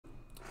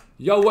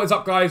Yo, what is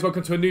up guys?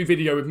 Welcome to a new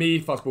video with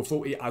me,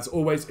 Fastball40. As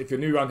always, if you're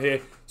new around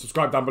here,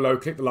 subscribe down below,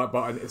 click the like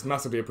button, it's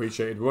massively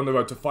appreciated. We're on the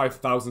road to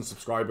 5,000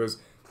 subscribers.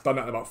 Done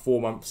that in about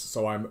 4 months,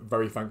 so I'm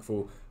very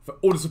thankful for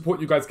all the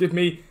support you guys give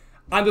me.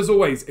 And as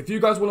always, if you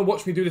guys want to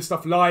watch me do this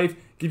stuff live,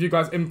 give you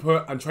guys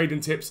input and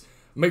trading tips,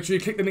 make sure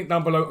you click the link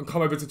down below and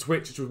come over to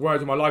Twitch, which is where I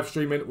do my live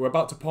streaming. We're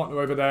about to partner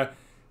over there.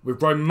 We've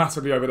grown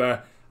massively over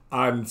there,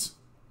 and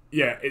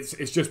yeah,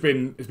 it's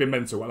been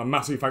mental, and I'm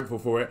massively thankful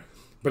for it.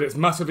 But it's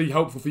massively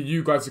helpful for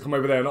you guys to come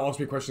over there and ask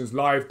me questions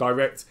live,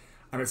 direct.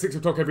 And at 6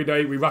 o'clock every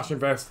day, we rush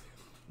invest.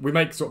 We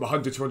make sort of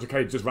 100,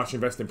 200k just rush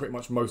investing pretty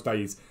much most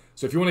days.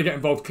 So if you want to get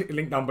involved, click the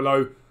link down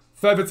below.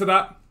 Further to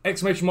that, !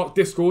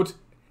 Discord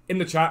in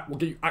the chat will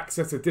get you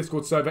access to the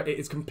Discord server. It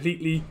is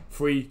completely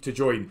free to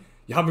join.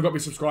 You haven't got to be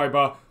a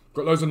subscriber.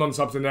 Got loads of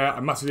non-subs in there.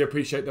 I massively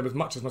appreciate them as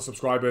much as my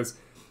subscribers.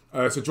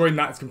 So join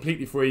that. It's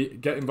completely free.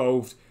 Get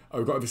involved.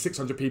 We've got over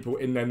 600 people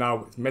in there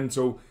now. It's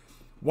mental.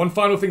 One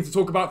final thing to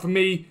talk about for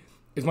me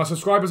is my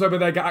subscribers over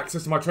there get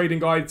access to my trading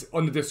guides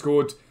on the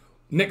Discord.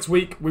 Next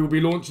week, we will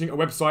be launching a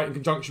website in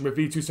conjunction with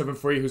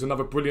V273, who's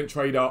another brilliant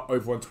trader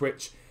over on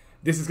Twitch.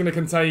 This is going to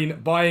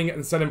contain buying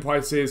and selling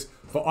prices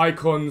for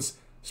icons,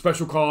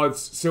 special cards,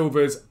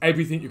 silvers,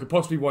 everything you could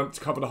possibly want to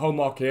cover the whole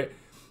market.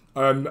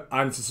 And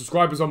to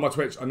subscribers on my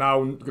Twitch are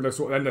now going to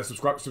sort of end their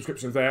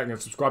subscriptions there and going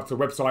to subscribe to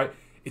the website.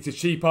 It is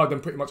cheaper than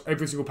pretty much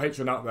every single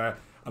patron out there,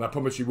 and I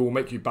promise you will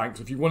make you bank.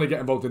 So if you want to get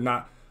involved in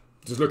that,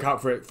 just look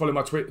out for it. Follow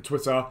my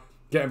Twitter.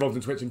 Get involved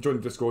in Twitch and join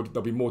the Discord.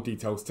 There'll be more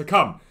details to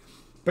come.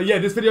 But yeah,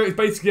 this video is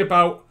basically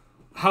about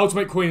how to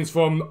make coins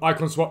from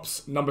icon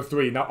swaps number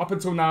 3. Now, up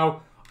until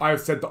now, I have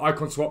said that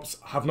icon swaps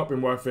have not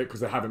been worth it because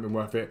they haven't been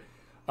worth it.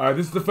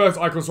 This is the first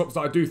icon swaps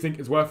that I do think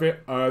is worth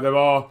it. There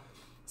are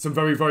some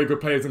very, very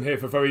good players in here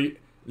for very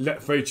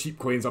cheap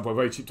coins, or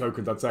very cheap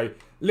tokens, I'd say.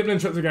 Living in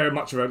Trezeguet,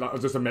 much of it, like,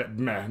 was just a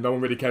meh. No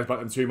one really cares about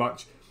them too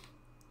much.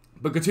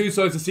 But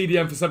Gattuso's the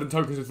CDM for 7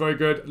 tokens is very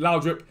good.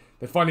 Laudrup,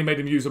 they finally made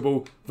him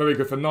usable. Very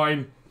good for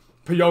 9.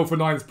 Puyol for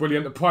 9 is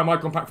brilliant. The Prime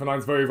Icon Pack for 9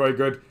 is very, very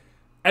good.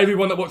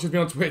 Everyone that watches me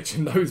on Twitch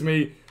and knows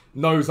me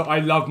knows that I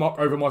love Mark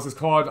Overmaster's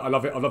card. I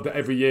love it. I loved it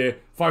every year.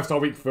 5-star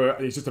week for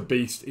it. He's just a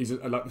beast. He's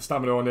like the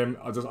stamina on him.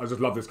 I just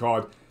love this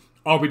card.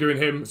 I'll be doing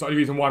him. It's the only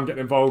reason why I'm getting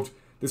involved.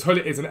 This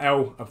Hullet is an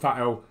L, a fat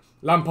L.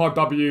 Lampard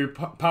W.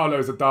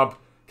 Paolo's a dub.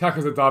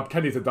 Kaka's a dub.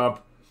 Kenny's a dub.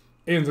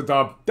 Ian's a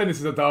dub. Dennis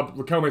is a dub.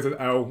 Riquelme's an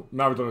L.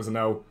 Maradona's an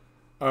L.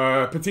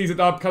 Petit's a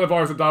dub.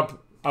 Cannavaro's a dub.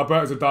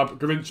 Alberto's a dub.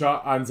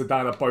 Garincha and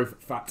Zidane are both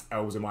fat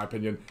L's in my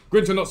opinion.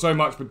 Garincha not so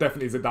much, but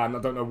definitely Zidane.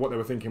 I don't know what they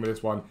were thinking with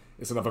this one.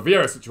 It's another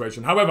Vieira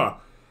situation. However,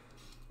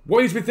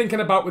 what he's been thinking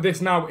about with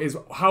this now is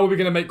how are we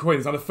going to make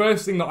coins? Now, the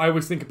first thing that I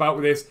always think about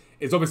with this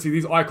is obviously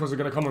these icons are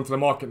going to come onto the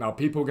market now.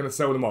 People are going to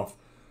sell them off.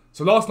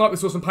 So last night we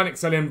saw some panic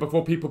selling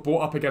before people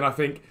bought up again, I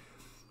think,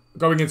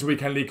 going into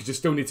Weekend League because you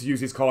still need to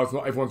use these cards.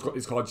 Not everyone's got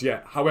these cards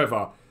yet.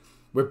 However,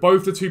 with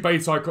both the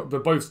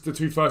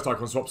two first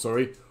icon swaps,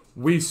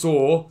 we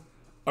saw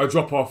a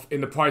drop-off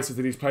in the prices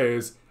of these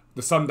players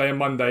the Sunday and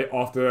Monday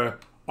after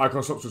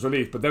icon swaps was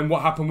released. But then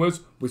what happened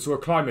was we saw a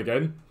climb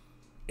again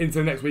into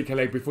the next weekend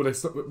league before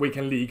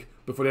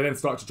they then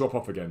start to drop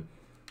off again.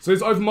 So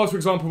this Overmars, for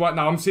example, right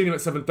now, I'm seeing him at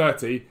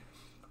 730.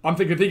 I'm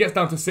thinking if he gets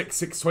down to 6,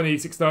 620,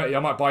 630, I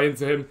might buy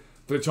into him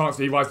for the chance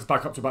that he rises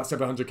back up to about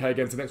 700k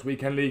again to next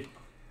weekend league.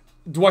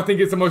 Do I think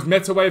it's the most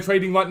meta way of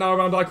trading right now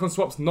around icon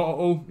swaps? Not at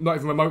all, not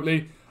even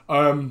remotely.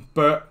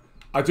 But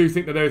I do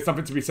think that there is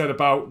something to be said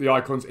about the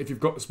icons. If you've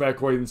got the spare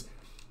coins,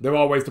 there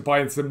are ways to buy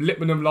into them.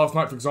 Litmanum last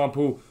night, for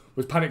example,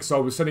 was panic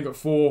sold, was selling at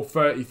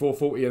 430,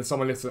 440, and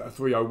someone listed at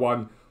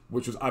 301,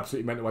 which was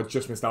absolutely mental. I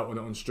just missed out on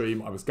it on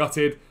stream. I was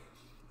gutted.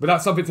 But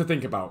that's something to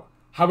think about.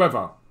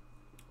 However,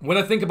 when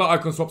I think about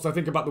icon swaps, I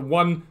think about the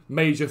one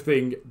major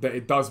thing that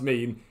it does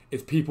mean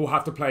is people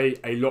have to play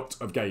a lot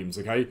of games,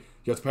 okay?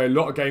 You have to play a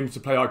lot of games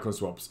to play icon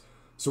swaps.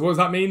 So what does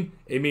that mean?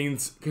 It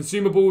means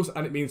consumables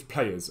and it means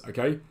players,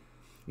 okay?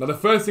 Now, the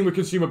first thing with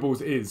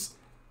consumables is,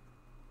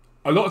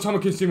 a lot of time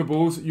with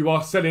consumables, you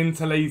are selling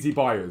to lazy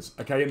buyers,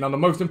 okay? Now, the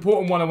most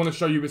important one I want to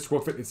show you is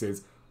squad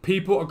fitnesses.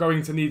 People are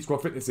going to need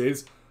squad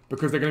fitnesses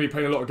because they're going to be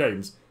playing a lot of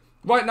games.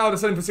 Right now, they're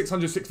selling for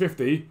 600,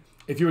 650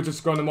 if you were just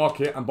to go on the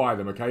market and buy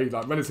them, okay?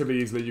 Like,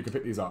 relatively easily, you can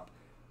pick these up.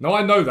 Now,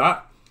 I know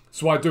that,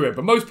 so I do it.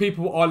 But most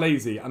people are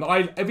lazy. And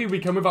every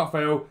weekend, without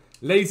fail,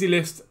 lazy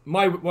list,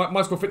 my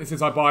squad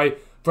fitnesses I buy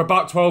for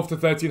about 12 to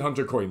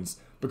 1300 coins.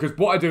 Because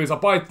what I do is I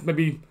buy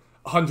maybe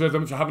 100 of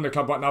them, which I have in the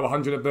club right now,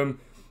 100 of them.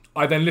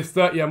 I then list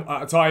 30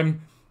 at a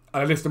time,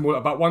 and I list them all at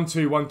about 1,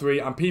 2, 1, 3,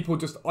 and people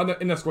just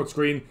in their squad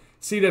screen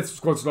see their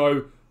squads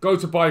low, go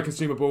to buy a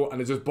consumable, and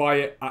they just buy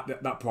it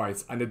at that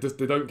price, and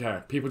they don't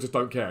care. People just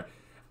don't care,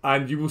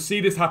 and you will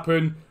see this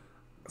happen.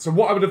 So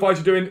what I would advise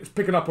you doing is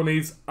picking up on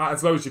these at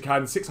as low as you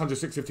can. 600,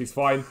 650 is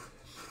fine,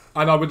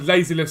 and I would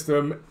lazy list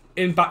them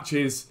in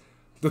batches.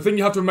 The thing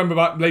you have to remember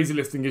about lazy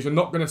listing is you're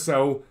not going to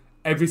sell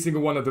every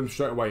single one of them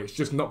straight away. It's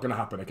just not going to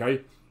happen,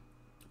 okay?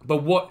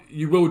 But what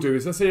you will do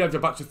is, let's say you have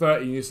your batch of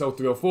 30 and you sell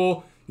 3 or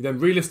 4, you then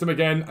relist them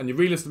again, and you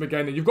relist them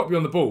again, and you've got to be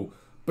on the ball.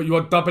 But you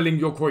are doubling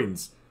your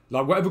coins.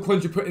 Like, whatever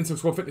coins you put into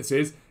squad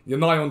fitnesses, you're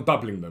nigh on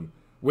doubling them.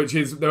 Which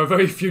is, there are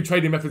very few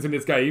trading methods in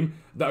this game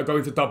that are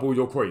going to double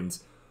your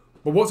coins.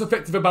 But what's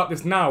effective about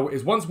this now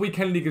is once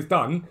Weekend League is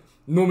done,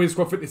 normally the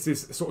squad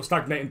fitnesses sort of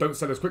stagnate and don't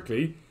sell as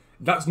quickly.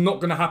 That's not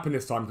going to happen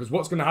this time, because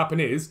what's going to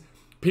happen is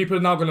people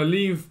are now going to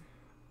leave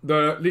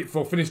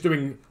finish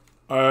doing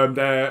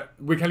their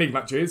Weekend League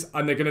matches,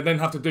 and they're going to then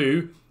have to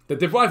do the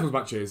Div Rivals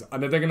matches,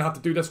 and then they're going to have to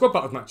do their Squad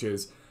Battles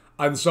matches.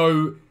 And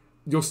so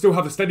you'll still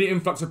have a steady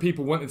influx of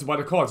people wanting to buy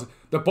the cards.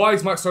 The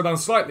buys might slow down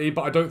slightly,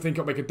 but I don't think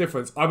it'll make a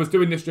difference. I was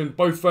doing this during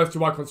both first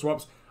 2 icon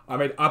swaps. I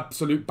made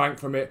absolute bank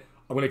from it.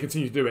 I'm going to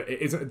continue to do it.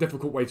 It isn't a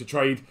difficult way to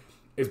trade.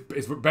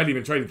 It's barely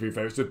even trading, to be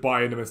fair. It's just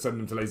buying them and sending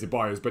them to lazy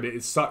buyers. But it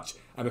is such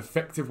an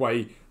effective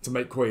way to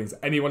make coins.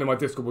 Anyone in my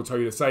Discord will tell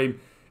you the same.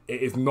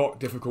 It is not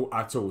difficult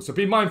at all. So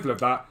be mindful of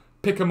that.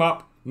 Pick them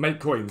up. Make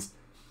coins.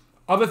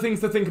 Other things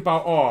to think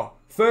about are,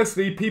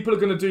 firstly, people are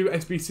going to do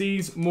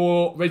SBCs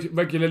more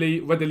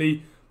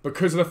readily,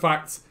 because of the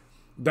fact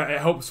that it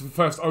helps for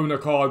first owner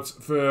cards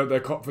for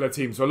their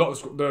team. So a lot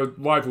of the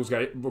rivals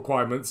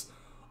requirements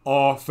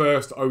are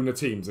first owner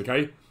teams,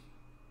 okay?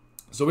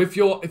 So if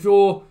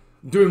you're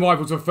doing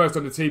rivals with first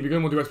owner team, you're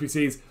going to want to do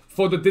SBCs.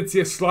 Fodder did see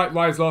a slight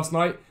rise last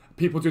night.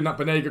 People doing that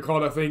Benega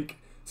card, I think.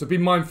 So be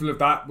mindful of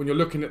that when you're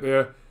looking at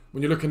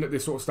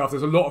this sort of stuff.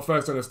 There's a lot of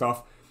first owner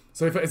stuff.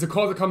 So if it's a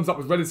card that comes up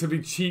with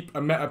relatively cheap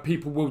and meta,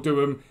 people will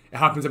do them. It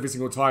happens every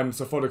single time,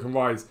 so Fodder can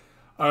rise.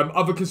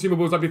 Other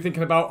consumables I've been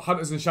thinking about,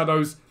 Hunters and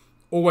Shadows.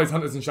 Always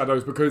Hunters and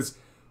Shadows, because,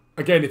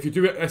 again, if you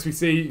do it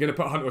SBC, you're going to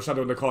put Hunter or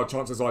Shadow on the card,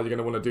 chances are you're going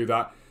to want to do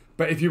that.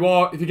 But if you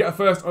get a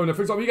first owner,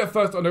 for example, you get a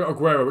first owner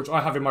Aguero, which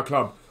I have in my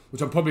club,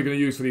 which I'm probably going to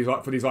use for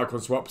these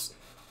icon swaps,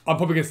 I'm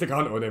probably going to stick a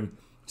Hunter on him,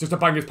 just to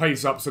bang his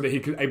pace up so that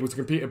he's able to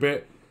compete a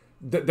bit.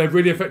 They're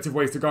really effective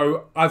ways to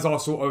go, as are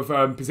sort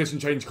of position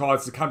change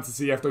cards, the Cancer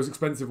CF, those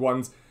expensive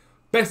ones.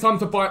 Best time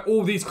to buy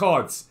all these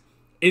cards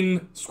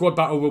in Squad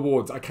Battle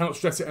Rewards. I cannot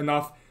stress it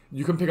enough.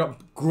 You can pick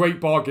up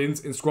great bargains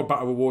in Squad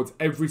Battle Rewards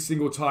every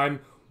single time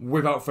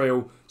without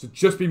fail. So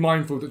just be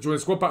mindful that during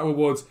Squad Battle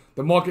Rewards,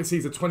 the market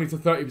sees a 20 to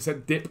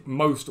 30% dip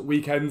most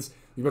weekends.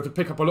 You've got to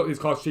pick up a lot of these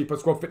cards cheaper.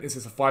 Squad Fitness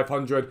is for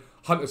 500,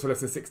 Hunters for less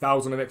than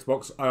 6,000 on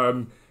Xbox.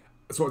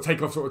 Sort of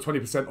take off sort of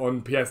 20%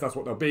 on PS, that's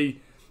what they'll be.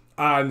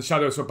 And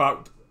Shadows for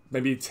about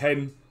maybe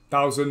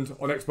 10,000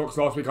 on Xbox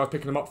last week. I was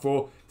picking them up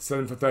for,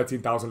 selling for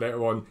 13,000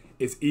 later on.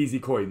 It's easy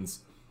coins.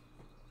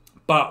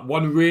 But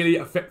one really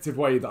effective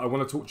way that I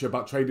want to talk to you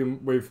about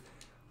trading with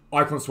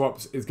icon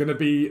swaps is going to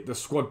be the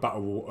Squad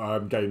Battle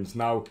games.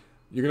 Now,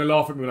 you're going to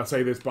laugh at me when I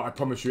say this, but I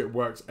promise you it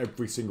works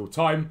every single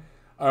time.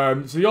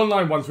 So the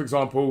online ones, for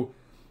example,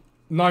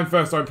 9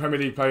 first-time Premier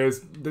League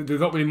players,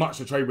 there's not really much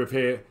to trade with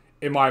here,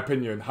 in my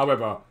opinion.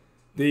 However,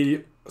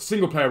 the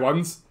single-player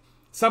ones,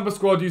 Samba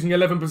Squad using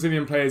 11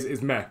 Brazilian players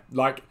is meh.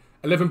 Like,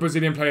 11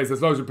 Brazilian players,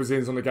 there's loads of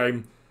Brazilians on the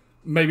game.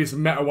 Maybe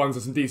some meta ones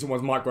and some decent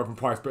ones might go up in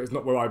price, but it's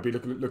not where I'd be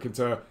looking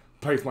to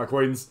place my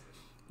coins.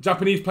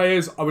 Japanese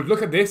players, I would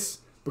look at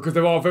this because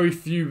there are very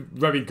few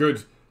very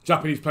good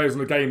Japanese players in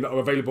the game that are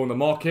available on the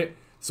market.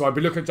 So I'd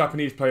be looking at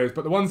Japanese players.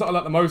 But the ones that I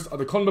like the most are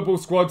the CONMEBOL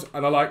squad,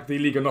 and I like the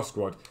Liga NOS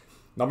squad.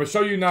 Now I'm going to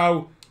show you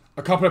now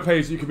a couple of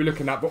players that you could be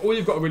looking at. But all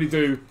you've got to really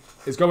do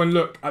is go and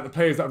look at the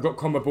players that have got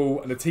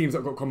CONMEBOL and the teams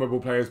that have got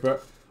CONMEBOL players.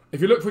 But if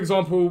you look, for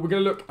example, we're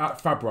going to look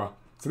at Fabra.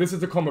 So this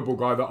is the CONMEBOL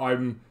guy that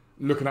I'm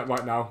looking at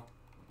right now.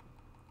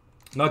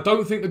 Now I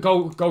don't think the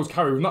goals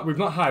carry. We've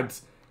not had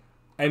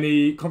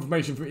any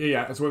confirmation from EA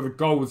as to whether the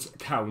goals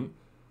count,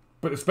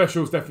 but the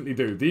specials definitely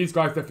do. These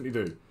guys definitely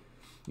do.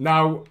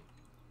 Now,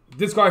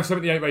 this guy is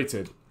 78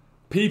 rated.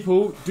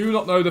 People do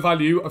not know the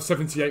value of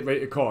 78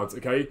 rated cards,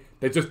 okay?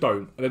 They just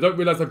don't. And they don't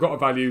realise they've got a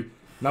value.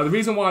 Now, the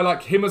reason why I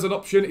like him as an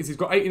option is he's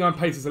got 89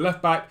 pace as a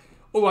left back,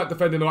 all right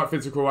defending, all right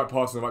physical, all right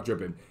passing, all right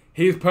dribbling.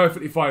 He is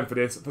perfectly fine for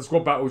this. For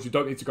squad battles, you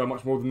don't need to go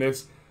much more than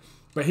this.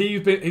 But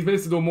he's been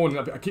listed all morning.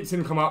 I keep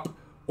seeing him come up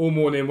all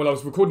morning. Well, I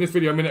was recording this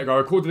video a minute ago. I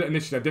recorded it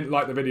initially. I didn't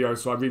like the video,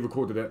 so I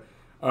re-recorded it.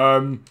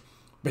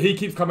 But he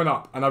keeps coming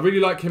up. And I really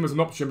like him as an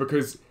option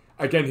because,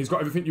 again, he's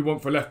got everything you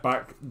want for left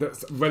back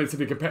that's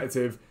relatively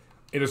competitive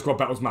in a squad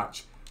battles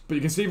match. But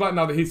you can see right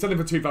now that he's selling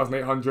for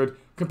 2,800.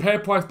 Compare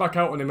price back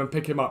out on him and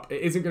pick him up.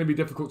 It isn't going to be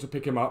difficult to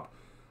pick him up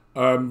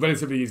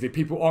relatively easily.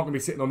 People aren't going to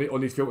be sitting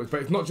on these filters.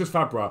 But it's not just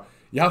Fabra.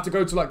 You have to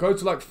go to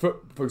like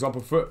foot, for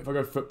example, foot. If I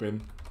go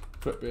Footbin,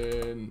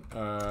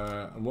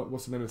 and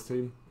what's the name of this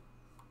team?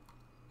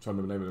 I'm trying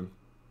to remember the name of them.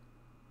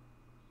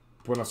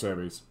 Buenos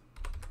Aires.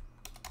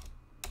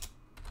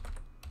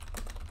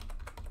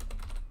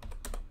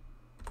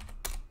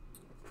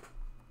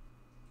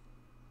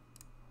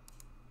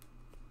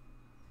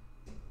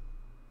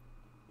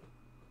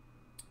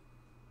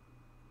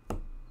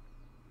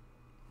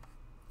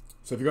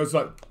 So if you go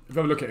to if you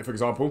have a look at it, for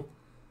example,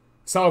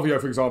 Salvio,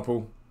 for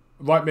example,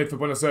 right mid for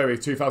Buenos Aires,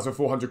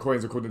 2,400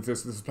 coins according to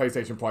this. This is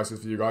PlayStation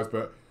prices for you guys,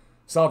 but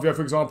Salvio,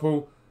 for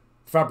example,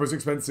 Fabra's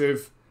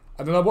expensive.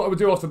 And then what I would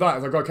do after that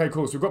is I go, okay,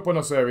 cool. So we've got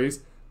Buenos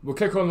Aires. We'll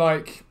click on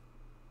let's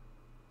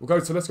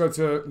go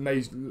to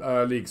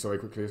league. Sorry,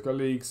 quickly. Let's go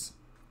leagues.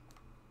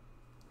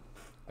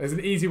 There's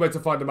an easy way to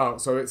find them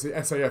out. So it's the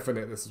SAF in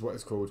it. This is what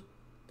it's called.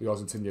 The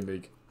Argentinian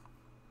League.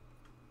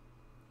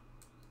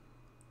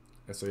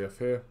 SAF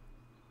here.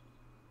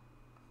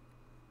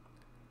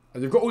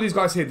 And you've got all these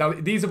guys here. Now,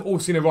 these have all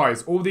seen a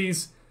rise. All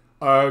these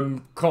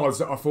cards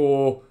that are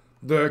for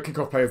the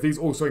kickoff players, these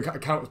also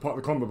account as part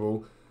of the combo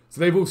ball. So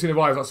they've all seen a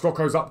rise. Like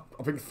Scocco's up,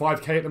 I think,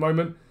 5k at the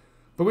moment.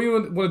 But what you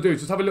want to do is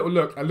just have a little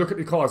look and look at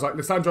the cards. Like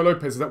Lisandro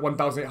Lopez is at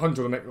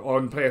 1,800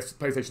 on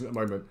PlayStation at the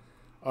moment.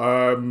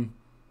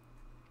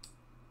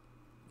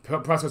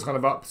 Praso's kind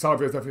of up.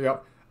 Salvio's definitely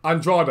up.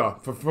 Andrada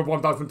for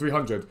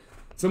 1,300.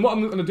 So what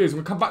I'm going to do is I'm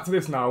going to come back to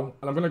this now.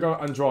 And I'm going to go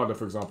Andrada,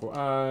 for example.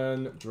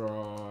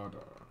 Andrada.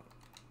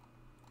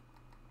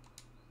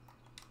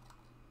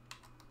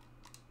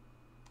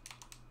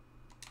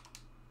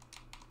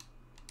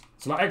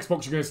 So like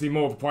Xbox, you're going to see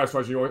more of a price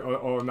rise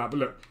on that. But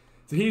look,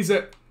 so he's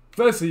at...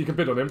 Firstly, you can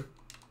bid on him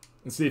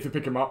and see if you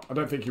pick him up. I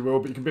don't think you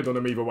will, but you can bid on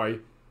him either way.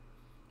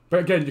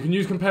 But again, you can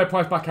use compare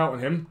price back out on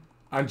him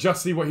and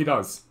just see what he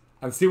does.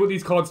 And see what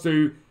these cards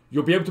do.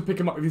 You'll be able to pick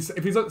him up.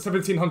 If he's at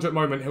 1,700 at the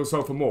moment, he'll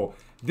sell for more.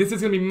 This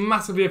is going to be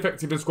massively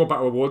effective in Squad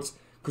Battle Awards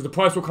because the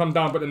price will come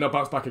down, but then they'll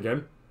bounce back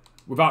again.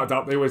 Without a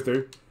doubt, they always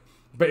do.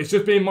 But it's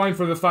just being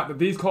mindful of the fact that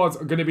these cards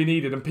are going to be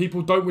needed and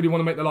people don't really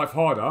want to make their life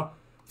harder.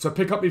 So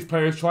pick up these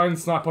players, try and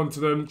snap onto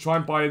them, try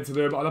and buy into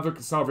them. I'll have a look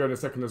at Salvio in a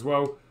second as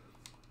well.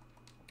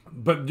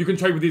 But you can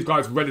trade with these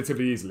guys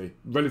relatively easily,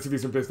 relatively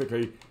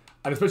simplistically.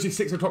 And especially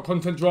 6 o'clock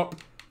content drop.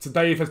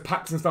 Today, if there's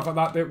packs and stuff like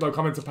that, they'll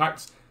come into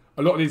packs.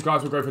 A lot of these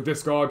guys will go for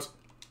discard.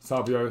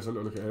 Salvio, let's have a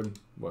look at him.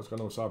 What's going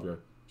on with Salvio?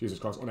 Jesus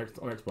Christ, on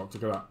Xbox,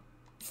 look at that.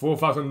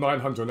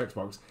 4,900 on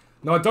Xbox.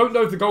 Now, I don't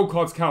know if the gold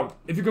cards count.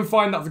 If you can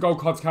find that the gold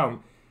cards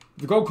count.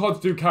 If the gold cards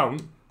do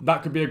count,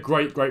 that could be a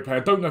great, great player. I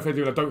don't know if they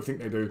do, and I don't think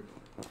they do.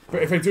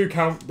 But if they do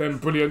count, then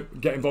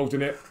brilliant. Get involved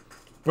in it.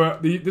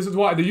 But this is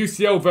why the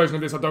UCL version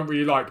of this I don't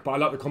really like, but I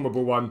like the combo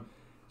ball one.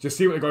 Just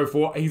see what they go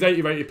for. He's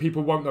 80 rated.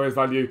 People won't know his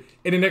value.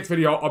 In the next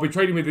video, I'll be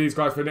trading with these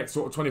guys for the next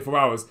sort of 24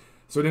 hours.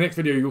 So in the next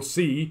video, you'll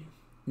see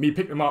me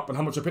pick them up and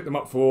how much I pick them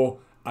up for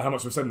and how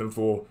much I send them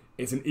for.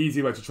 It's an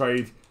easy way to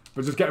trade.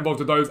 But just get involved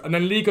with those. And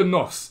then Liga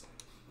NOS.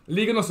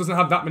 Liga NOS doesn't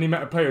have that many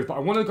meta players, but I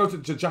want to go to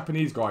the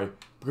Japanese guy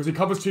because he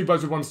covers 2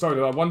 birds with 1 stone.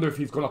 And I wonder if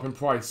he's gone up in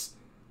price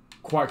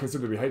quite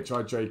considerably.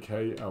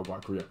 H-I-J-K-L.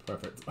 Right, cool, yeah,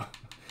 perfect.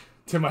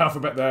 Tim, my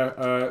alphabet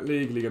there.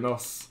 Liga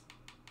NOS.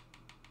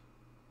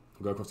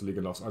 We'll go across to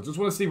Liga NOS. I just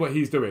want to see what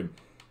he's doing.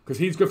 Because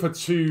he's good for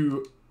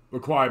 2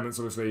 requirements,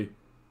 obviously.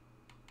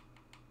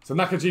 So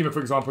Nakajima, for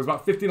example, is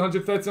about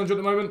 1,500, 1,300 at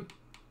the moment.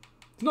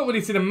 He's not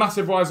really seen a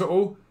massive rise at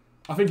all.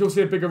 I think he'll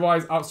see a bigger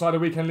rise outside the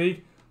weekend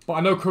league. But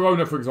I know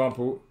Corona, for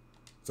example.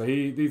 So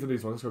these are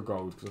these ones. Let's go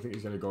gold, because I think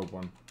he's the only gold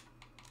one.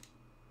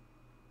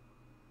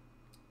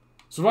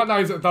 So right now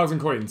he's at 1,000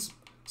 coins.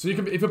 So you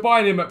can, if you're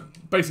buying him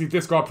at basically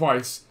discard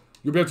price,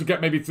 you'll be able to get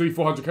maybe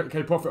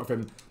 300-400k profit off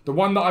him. The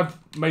one that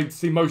I've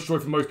seen most joy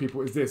for most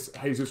people is this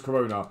Jesus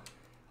Corona.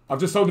 I've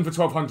just sold him for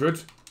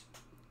 1,200.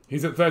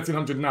 He's at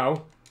 1,300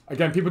 now.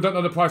 Again, people don't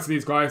know the price of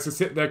these guys, so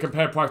sit there,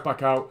 compare price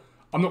back out.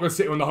 I'm not going to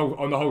sit on the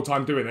whole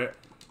time doing it,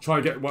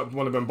 trying to get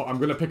one of them, but I'm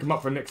going to pick them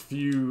up for the next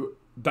few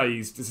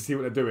days just to see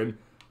what they're doing.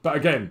 But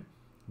again,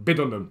 bid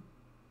on them.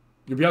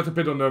 You'll be able to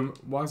bid on them.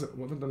 Why is it?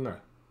 What have I done there?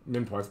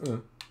 Min price.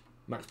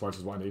 Max price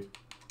is what I need.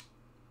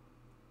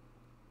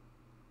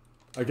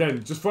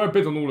 Again, just throw a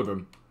bid on all of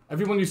them.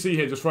 Everyone you see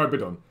here, just throw a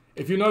bid on.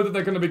 If you know that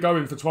they're going to be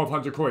going for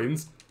 1,200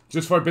 coins,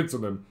 just throw bids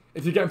on them.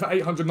 If you get them for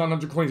 800,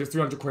 900 coins, it's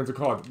 300 coins a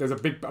card. There's a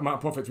big amount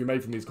of profit to be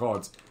made from these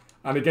cards.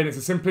 And again, it's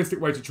a simplistic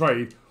way to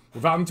trade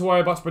without having to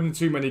worry about spending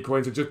too many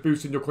coins and just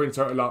boosting your coin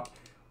total up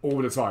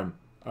all the time.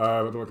 I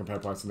don't want to compare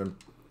price to them.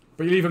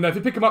 But you leave them there. If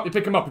you pick them up, you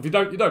pick them up. If you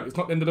don't, you don't. It's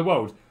not the end of the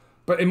world.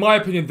 But in my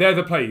opinion, they're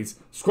the plays.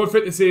 Squad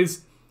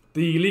Fitnesses,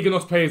 the Liga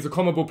NOS players, the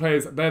Common Ball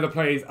players, they're the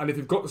plays. And if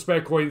you've got the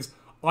spare coins,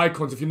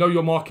 icons, if you know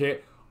your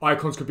market,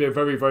 icons could be a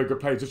very, very good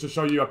play. Just to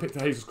show you, I picked a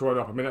Jesus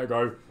Corona up a minute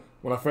ago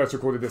when I first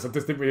recorded this. I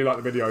just didn't really like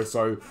the video,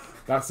 so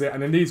that's it.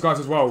 And then these guys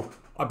as well.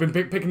 I've been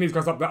picking these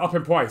guys up. They're up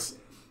in price.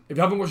 If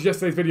you haven't watched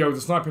yesterday's video,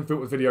 the sniping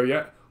filters video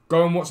yet,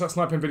 go and watch that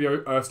sniping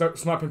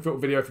filter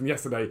video from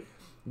yesterday.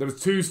 There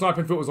was 2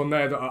 sniping filters on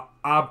there that are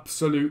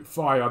absolute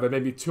fire. They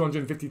made me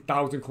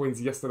 250,000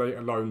 coins yesterday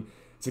alone.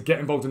 So get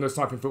involved in those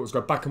sniping filters. Go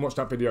back and watch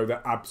that video.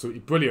 They're absolutely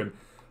brilliant.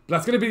 But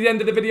that's going to be the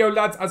end of the video,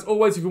 lads. As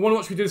always, if you want to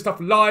watch me do this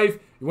stuff live,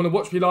 you want to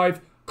watch me live,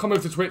 come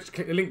over to Twitch,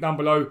 click the link down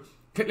below.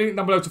 Click the link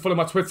down below to follow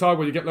my Twitter,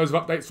 where you get loads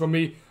of updates from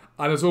me.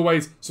 And as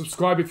always,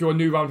 subscribe if you're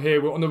new around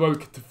here. We're on the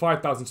road to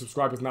 5,000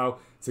 subscribers now,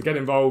 so get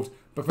involved.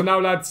 But for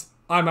now, lads,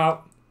 I'm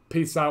out.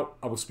 Peace out.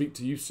 I will speak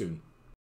to you soon.